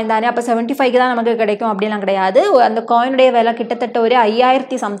 rupees காயின் தானே, அப்போ 75க்கு தான் நமக்கு கிடைக்கும் அப்படிலாம் கிடையாது. அந்த காயினுடைய விலை கிட்டத்தட்ட ஒரு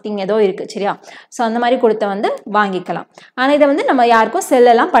 5000 சம்திங் ஏதோ இருக்குது. சரியா? ஸோ அந்த மாதிரி கொடுத்த வந்து வாங்கிக்கலாம். ஆனால் இதை வந்து நம்ம யாருக்கும்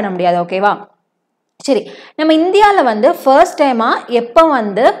செல்லெல்லாம் பண்ண முடியாது. ஓகேவா? சரி, நம்ம இந்தியாவில் வந்து ஃபர்ஸ்ட் டைமாக எப்போ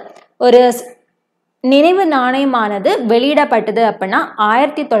வந்து ஒரு நினைவு நாணயமானது வெளியிடப்பட்டது அப்படின்னா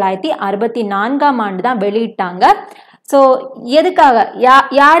 1964ஆம் ஆண்டு தான் வெளியிட்டாங்க. ஸோ எதுக்காக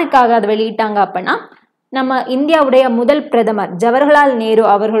யாருக்காக அதை வெளியிட்டாங்க அப்படின்னா நம்ம இந்தியாவுடைய முதல் பிரதமர் ஜவஹர்லால் நேரு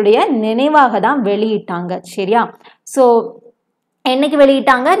அவர்களுடைய நினைவாக தான் வெளியிட்டாங்க. சரியா? ஸோ என்னைக்கு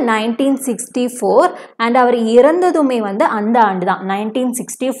வெளியிட்டாங்க 1964 அண்ட் அவர் இறந்ததுமே வந்து அந்த ஆண்டு தான்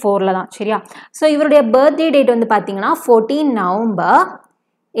 1964 தான் சரியா. ஸோ இவருடைய பர்த்டே டேட் வந்து பார்த்தீங்கன்னா 14 நவம்பர்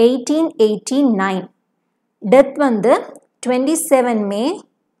 1889, டெத் வந்து 27 மே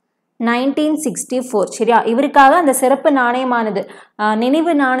 1964 சரியா. இவருக்காக அந்த சிறப்பு நாணயமானது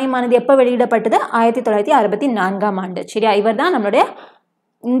நினைவு நாணயமானது எப்போ வெளியிடப்பட்டது 1964ஆம் ஆண்டு சரியா. இவர் தான் நம்மளுடைய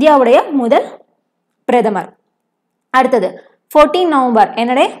இந்தியாவுடைய முதல் பிரதமர். அடுத்தது 14 நவம்பர்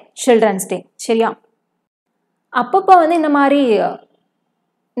என்னுடைய சில்ட்ரன்ஸ் டே சரியா. அப்பப்போ வந்து இந்த மாதிரி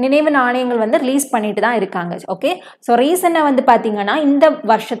நினைவு நாணயங்கள் வந்து ரிலீஸ் பண்ணிட்டு தான் இருக்காங்க. ஓகே, ஸோ ரீசெண்டாக வந்து பார்த்தீங்கன்னா இந்த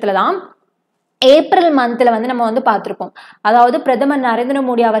வருஷத்துல தான் ஏப்ரல் மந்த்தில் வந்து நம்ம வந்து பார்த்துருப்போம். அதாவது பிரதமர் நரேந்திர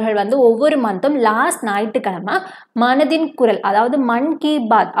மோடி அவர்கள் வந்து ஒவ்வொரு மந்த்தும் லாஸ்ட் ஞாயிற்றுக்கிழமை மனதின் குரல், அதாவது மன் கி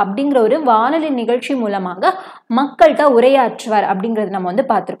பாத் அப்படிங்கிற ஒரு வானொலி நிகழ்ச்சி மூலமாக மக்கள்கிட்ட உரையாற்றுவார் அப்படிங்கிறது நம்ம வந்து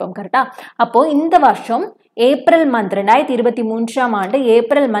பார்த்துருப்போம் கரெக்டா. அப்போ இந்த வருஷம் ஏப்ரல் மந்த் 2023ஆம் ஆண்டு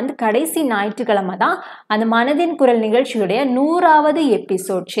ஏப்ரல் மந்த் கடைசி ஞாயிற்றுக்கிழமை தான் அந்த மனதின் குரல் நிகழ்ச்சியுடைய 100வது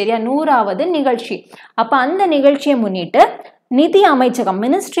எபிசோட் சரியா, 100வது நிகழ்ச்சி. அப்போ அந்த நிகழ்ச்சியை முன்னிட்டு நிதி அமைச்சகம்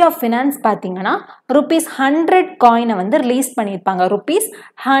மினிஸ்ட்ரி ஆஃப் ஃபினான்ஸ் பார்த்தீங்கன்னா ₹100 காயினை வந்து ரிலீஸ் பண்ணியிருப்பாங்க.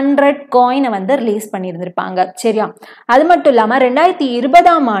 ₹100 காயினை வந்து ரிலீஸ் பண்ணியிருந்திருப்பாங்க சரியா. அது மட்டும் இல்லாமல்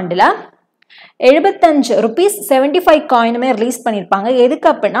 2020ஆம் ஆண்டில் 75 ₹75 காயினுமே ரிலீஸ் பண்ணியிருப்பாங்க. எதுக்கு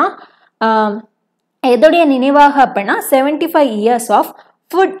அப்படின்னா எதோடைய நினைவாக அப்படின்னா 75 years of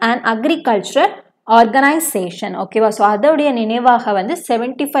food and agriculture organisation ஓகேவா. ஸோ அதோடைய நினைவாக வந்து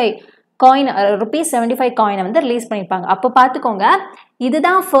 ₹75 காயினை வந்து ரிலீஸ் பண்ணியிருப்பாங்க. அப்போ பார்த்துக்கோங்க,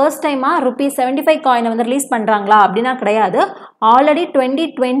 இதுதான் ஃபர்ஸ்ட் டைமாக ₹75 காயினை வந்து ரிலீஸ் பண்ணுறாங்களா அப்படின்னா கிடையாது. ஆல்ரெடி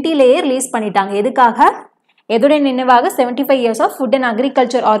 2020லேயே ரிலீஸ் பண்ணிட்டாங்க. எதுக்காக? எதோடைய நினைவாக 75 years of food and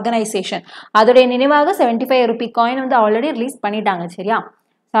agriculture organisation அதோடைய நினைவாக ₹75 காயின் வந்து ஆல்ரெடி ரிலீஸ் பண்ணிட்டாங்க சரியா.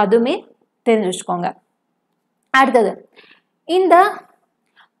 ஸோ அதுவுமே தெரிஞ்சு வச்சுக்கோங்க. அடுத்தது இந்த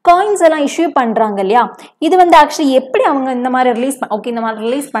காயின்ஸ் எல்லாம் இஷ்யூ பண்ணுறாங்க இல்லையா, இது வந்து ஆக்சுவலி எப்படி அவங்க இந்த மாதிரி இந்த மாதிரி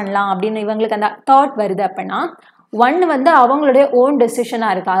ரிலீஸ் பண்ணலாம் அப்படின்னு இவங்களுக்கு அந்த தாட் வருது அப்படின்னா, ஒன்று வந்து அவங்களுடைய ஓன்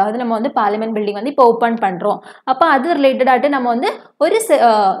டெசிஷனாக இருக்குது. அதாவது நம்ம வந்து பார்லிமெண்ட் பில்டிங் வந்து இப்போ ஓப்பன் பண்ணுறோம், அப்போ அது ரிலேட்டடாகிட்டு நம்ம வந்து ஒரு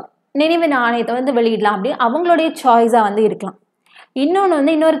நினைவு நாணயத்தை வந்து வெளியிடலாம் அப்படி அவங்களுடைய சாய்ஸாக வந்து இருக்கலாம். இன்னொன்று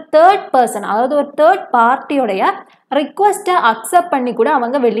வந்து இன்னொரு தேர்ட் பர்சன், அதாவது ஒரு தேர்ட் பார்ட்டியோடைய ரிக்வெஸ்ட்டை அக்செப்ட் பண்ணி கூட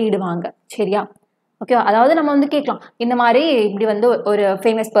அவங்க வெளியிடுவாங்க சரியா. ஓகேவா, அதாவது நம்ம வந்து கேட்கலாம், இந்த மாதிரி இப்படி வந்து ஒரு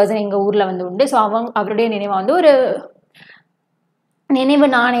ஃபேமஸ் பர்சன் எங்கள் ஊரில் வந்து உண்டு, ஸோ அவருடைய நினைவாக வந்து ஒரு நினைவு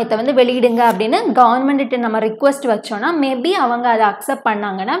நாணயத்தை வந்து வெளியிடுங்க அப்படின்னு கவர்மெண்ட்டு நம்ம ரிக்வெஸ்ட் வச்சோன்னா மேபி அவங்க அதை அக்செப்ட்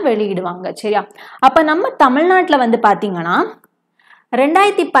பண்ணாங்கன்னா வெளியிடுவாங்க சரியா. அப்போ நம்ம தமிழ்நாட்டில் வந்து பார்த்தீங்கன்னா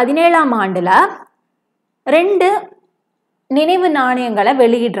 2017ஆம் ஆண்டில் 2 நினைவு நாணயங்களை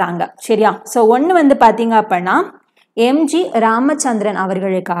வெளியிடுறாங்க சரியா. ஸோ ஒன்று வந்து பார்த்தீங்க அப்படின்னா எம்ஜி ராமச்சந்திரன்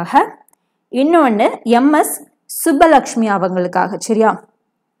அவர்களுக்காக, இன்னொன்று எம்எஸ் சுப்பலக்ஷ்மி அவங்களுக்காக சரியா.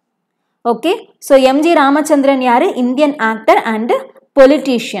 ஓகே, ஸோ எம்ஜி ராமச்சந்திரன் யாரு? Indian actor and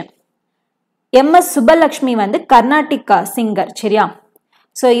politician. MS Subbulakshmi வந்து கர்நாடிக் சிங்கர் சரியா.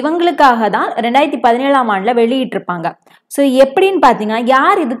 ஸோ இவங்களுக்காக தான் 2017ஆம் ஆண்டில் வெளியிட்டிருப்பாங்க. ஸோ எப்படின்னு பார்த்தீங்கன்னா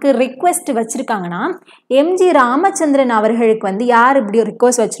யார் இதுக்கு ரிக்வெஸ்ட் வச்சுருக்காங்கன்னா, எம்ஜி ராமச்சந்திரன் அவர்களுக்கு வந்து யார் இப்படி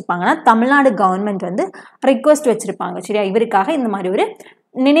ரிக்வெஸ்ட் வச்சுருப்பாங்கன்னா தமிழ்நாடு கவர்மெண்ட் வந்து ரிக்வெஸ்ட் வச்சுருப்பாங்க சரியா. இவருக்காக இந்த மாதிரி ஒரு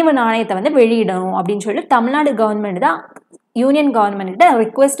நினைவு நாணயத்தை வந்து வெளியிடணும் அப்படின்னு சொல்லி தமிழ்நாடு கவர்மெண்ட் தான் யூனியன் கவர்மெண்ட்ட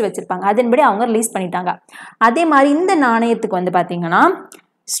ரிக்வெஸ்ட் வச்சுருப்பாங்க. அதன்படி அவங்க ரிலீஸ் பண்ணிட்டாங்க. அதே மாதிரி இந்த நாணயத்துக்கு வந்து பார்த்தீங்கன்னா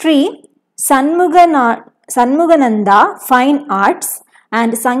ஸ்ரீ சண்முகநந்தா ஃபைன் ஆர்ட்ஸ்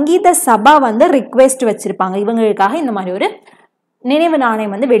அண்ட் சங்கீத சபா வந்து ரிக்வெஸ்ட் வச்சுருப்பாங்க. இவங்களுக்காக இந்த மாதிரி ஒரு நினைவு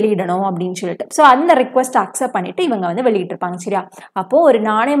நாணயம் வந்து வெளியிடணும் அப்படின்னு சொல்லிட்டு. ஸோ அந்த ரிக்வெஸ்ட் அக்செப்ட் பண்ணிட்டு இவங்க வந்து வெளியிட்டிருப்பாங்க சரியா. அப்போது ஒரு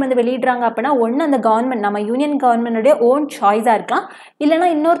நாணயம் வந்து வெளியிடுறாங்க அப்படின்னா ஒன்று அந்த கவர்மெண்ட் நம்ம யூனியன் கவர்மெண்ட்டுடைய ஓன் சாய்ஸாக இருக்கலாம், இல்லைன்னா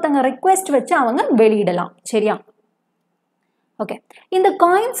இன்னொருத்தங்க ரிக்வெஸ்ட் வச்சு அவங்க வெளியிடலாம் சரியா. ஓகே, இந்த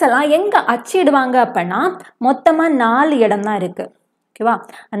காயின்ஸ் எல்லாம் எங்கே அச்சிடுவாங்க அப்படின்னா மொத்தமாக 4 இடம் தான் இருக்குது ஓகேவா.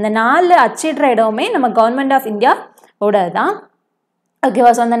 அந்த 4 அச்சிடுற இடமே நம்ம கவர்மெண்ட் ஆஃப் இந்தியாவோட தான் ஓகேவா.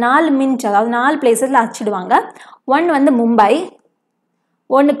 ஸோ அந்த 4 மின்ட், அதாவது 4 பிளேசஸில் அச்சிடுவாங்க. ஒன்று வந்து மும்பை,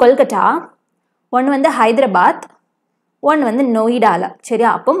 ஒன்று கொல்கட்டா, ஒன்று வந்து ஹைதராபாத், ஒன்று வந்து நொய்டாவில் சரியா.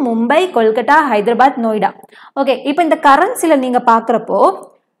 அப்போ மும்பை, கொல்கட்டா, ஹைதராபாத், நொய்டா. ஓகே, இப்போ இந்த கரன்சியில் நீங்கள் பார்க்குறப்போ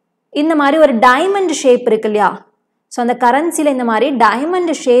இந்த மாதிரி ஒரு டைமண்ட் ஷேப் இருக்கு இல்லையா. ஸோ அந்த கரன்சியில் இந்த மாதிரி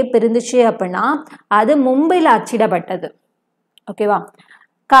டைமண்ட் ஷேப் இருந்துச்சு அப்படின்னா அது மும்பையில் அச்சிடப்பட்டது ஓகேவா.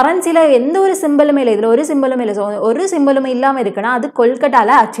 கரன்சியில் எந்த ஒரு சிம்பிளுமே இல்லை, இதில் ஒரு சிம்பிளுமே இல்லை, ஸோ ஒரு சிம்பிளுமே இல்லாமல் இருக்குன்னா அது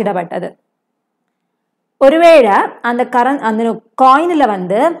கொல்கட்டாவில் அச்சிடப்பட்டது. ஒருவேளை அந்த அந்த காயினில்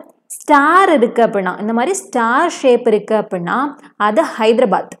வந்து ஸ்டார் இருக்குது அப்படின்னா, இந்த மாதிரி ஸ்டார் ஷேப் இருக்குது அப்படின்னா அது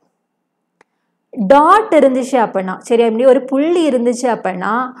ஹைதராபாத். டாட் இருந்துச்சு அப்படின்னா சரியா, இப்படி ஒரு புள்ளி இருந்துச்சு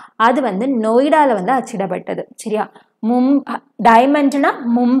அப்படின்னா அது வந்து நொய்டாவில் வந்து அச்சிடப்பட்டது சரியா. டைமண்ட்னா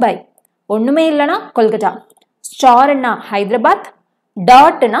மும்பை, ஒண்ணுமே இல்லைன்னா கொல்கட்டா, ஸ்டார்னா ஹைதராபாத்,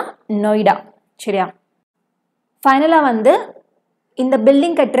 டாட்னா நொய்டா. சரியா? ஃபைனலா வந்து இந்த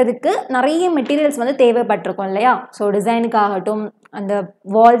பில்டிங் கட்டுறதுக்கு நிறைய மெட்டீரியல்ஸ் வந்து தேவைப்பட்டிருக்கும் இல்லையா? ஸோ டிசைனுக்காகட்டும் அந்த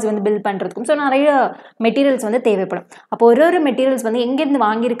வால்ஸ் வந்து பில்ட் பண்ணுறதுக்கும் ஸோ நிறைய மெட்டீரியல்ஸ் வந்து தேவைப்படும். அப்போ ஒரு மெட்டீரியல்ஸ் வந்து எங்கேருந்து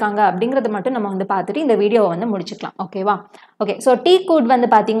வாங்கியிருக்காங்க அப்படிங்கிறத மட்டும் நம்ம வந்து பார்த்துட்டு இந்த வீடியோவை வந்து முடிச்சுக்கலாம். ஓகேவா? ஓகே. ஸோ டீ கூட் வந்து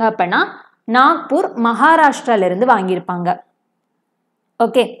பார்த்தீங்க அப்படின்னா நாக்பூர் மகாராஷ்டிராலேருந்து வாங்கியிருப்பாங்க.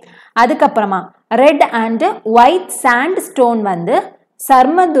 ஓகே. அதுக்கப்புறமா red and white sand stone வந்து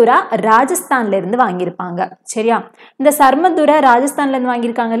சர்மதுரா ராஜஸ்தான்ல இருந்து வாங்கியிருப்பாங்க. சரியா? இந்த சர்மதுரா ராஜஸ்தான்ல இருந்து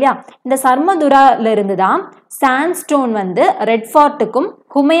வாங்கியிருக்காங்க இல்லையா? இந்த சர்மதுரால இருந்து தான் சாண்ட்ஸ்டோன் வந்து ரெட் ஃபோர்ட்டுக்கும்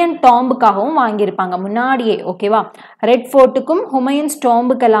ஹுமையன் டாம்புக்காகவும் வாங்கியிருப்பாங்க முன்னாடியே. ஓகேவா? ரெட் ஃபோர்ட்டுக்கும் ஹுமையன்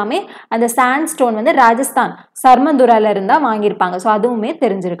டாம்புக்கு எல்லாமே அந்த சாண்ட்ஸ்டோன் வந்து ராஜஸ்தான் சர்மதுரால இருந்தா வாங்கியிருப்பாங்க. ஸோ அதுவுமே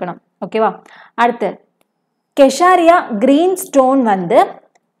தெரிஞ்சிருக்கணும். ஓகேவா? அடுத்து கெஷாரியா கிரீன் ஸ்டோன் வந்து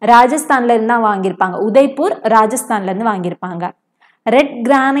ராஜஸ்தான்ல இருந்து தான் வாங்கியிருப்பாங்க. உதய்பூர் ராஜஸ்தான்ல இருந்து வாங்கியிருப்பாங்க. ரெட்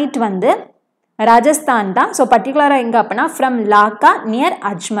கிரானைட் வந்து ராஜஸ்தான் தான். ஸோ பர்டிகுலராக எங்கே அப்படின்னா from லாக்கா near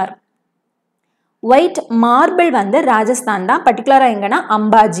Ajmer. White marble வந்து ராஜஸ்தான் தான். பர்டிகுலராக எங்கன்னா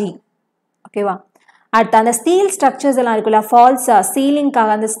அம்பாஜி. ஓகேவா? அடுத்து அந்த ஸ்டீல் ஸ்ட்ரக்சர்ஸ் எல்லாம் இருக்குல்ல, ஃபால்ஸ்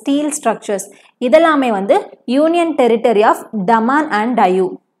சீலிங்காக அந்த ஸ்டீல் ஸ்ட்ரக்சர்ஸ் இதெல்லாமே வந்து union territory of Taman and Diu.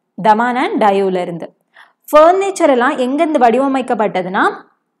 Taman and டயூல இருந்து. ஃபர்னிச்சர் எல்லாம் எங்கேருந்து வடிவமைக்கப்பட்டதுன்னா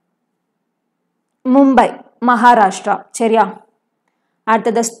மும்பை, மகாராஷ்டிரா. சரியா?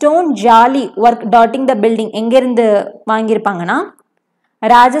 அடுத்தது ஸ்டோன் ஜாலி ஒர்க் டாட்டிங் த பில்டிங் எங்கேருந்து வாங்கியிருப்பாங்கன்னா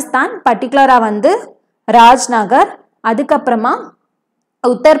ராஜஸ்தான், பர்டிகுலராக வந்து ராஜ்நகர், அதுக்கப்புறமா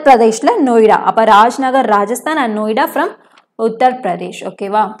உத்தரப்பிரதேஷ்ல நொய்டா. அப்போ ராஜ்நகர் ராஜஸ்தான் அண்ட் நொய்டா ஃப்ரம் உத்தரப்பிரதேஷ்.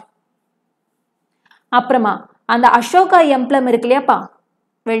 ஓகேவா? அப்புறமா அந்த அசோகா எம்ப்ளம் இருக்கு இல்லையாப்பா,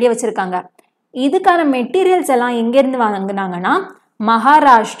 வெளியே வச்சிருக்காங்க. இதுக்கான மெட்டீரியல்ஸ் எல்லாம் எங்கேருந்து வாங்கினாங்கன்னா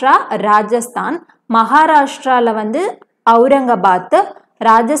மகாராஷ்டிரா, ராஜஸ்தான். மகாராஷ்டிராவில் வந்து அவுரங்காபாத்,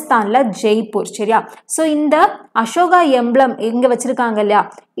 ராஜஸ்தான்ல ஜெய்ப்பூர். சரியா? ஸோ இந்த அசோகா எம்ப்ளம் இங்க வச்சிருக்காங்க இல்லையா,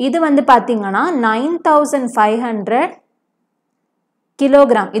 இது வந்து பார்த்தீங்கன்னா 9500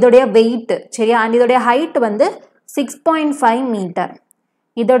 கிலோகிராம் இதோடைய வெயிட். சரியா? அண்ட் இதோடைய ஹைட் வந்து 6.5 மீட்டர்.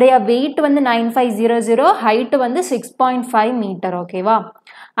 இதோடைய வெயிட் வந்து 9500, ஹைட் வந்து 6.5 மீட்டர். ஓகேவா?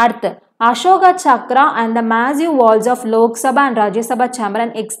 அடுத்து Ashoka Chakra and the massive Waals of Lok Sabha and Rajya Sabha chamber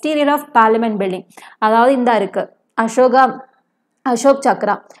and exterior of parliament building. அதாவது இந்த இருக்கு அசோக்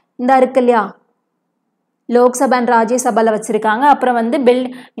சக்ரா இந்த இருக்கு இல்லையா, லோக்சபா அண்ட் ராஜ்யசபால வச்சிருக்காங்க. அப்புறம் வந்து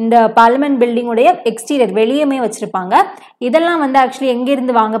இந்த பார்லிமெண்ட் பில்டிங்குடைய எக்ஸ்டீரியர் வெளியுமே வச்சிருப்பாங்க. இதெல்லாம் வந்து ஆக்சுவலி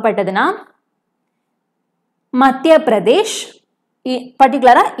எங்கிருந்து வாங்கப்பட்டதுன்னா மத்திய பிரதேஷ்,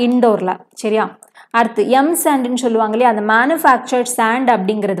 பர்டிகுலரா இண்டோர்ல. சரியா? அடுத்து எம் சாண்ட்னு சொல்லுவாங்க இல்லையா, அந்த மேனுஃபேக்சர்ட் சாண்ட்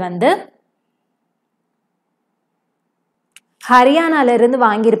அப்படிங்கிறது வந்து ஹரியானால இருந்து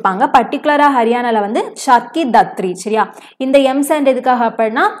வாங்கியிருப்பாங்க. பர்டிகுலரா ஹரியானால வந்து ஷர்க்கி தத்ரி. சரியா? இந்த எம் சாண்ட் எதுக்காக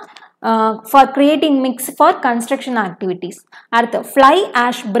அப்படின்னா for creating mix for construction activities. அடுத்து ஃப்ளை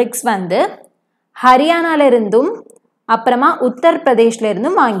ஆஷ் பிரிக்ஸ் வந்து ஹரியானால இருந்தும் அப்புறமா உத்தரப்பிரதேஷ்ல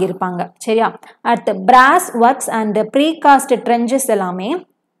இருந்தும் வாங்கியிருப்பாங்க. சரியா? அடுத்து பிராஸ் ஒர்க்ஸ் அண்ட் ப்ரீகாஸ்ட் ட்ரெஞ்சஸ் எல்லாமே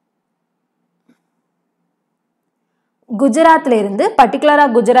குஜராத்ல இருந்து, பர்டிகுலரா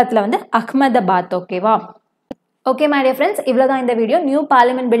குஜராத்ல வந்து அஹ்மதாபாத். ஓகேவா? ஓகே மை டியர் ஃப்ரெண்ட்ஸ், இவ்வளோதான் இந்த வீடியோ. நியூ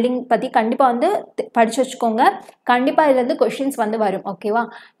பார்லிமெண்ட் பில்டிங் பற்றி கண்டிப்பாக வந்து படிச்சு வச்சுக்கோங்க. கண்டிப்பாக இதுலேருந்து கொஸ்டின்ஸ் வந்து வரும். ஓகேவா?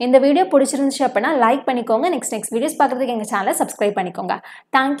 இந்த வீடியோ பிடிச்சிருந்துச்சு அப்படின்னா லைக் பண்ணிக்கோங்க. நெக்ஸ்ட் வீடியோஸ் பார்க்குறதுக்கு எங்கள் சேனலை சப்ஸ்கிரைப் பண்ணிக்கோங்க.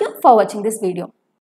 தேங்க்யூ ஃபார் வாட்சிங் திஸ் வீடியோ.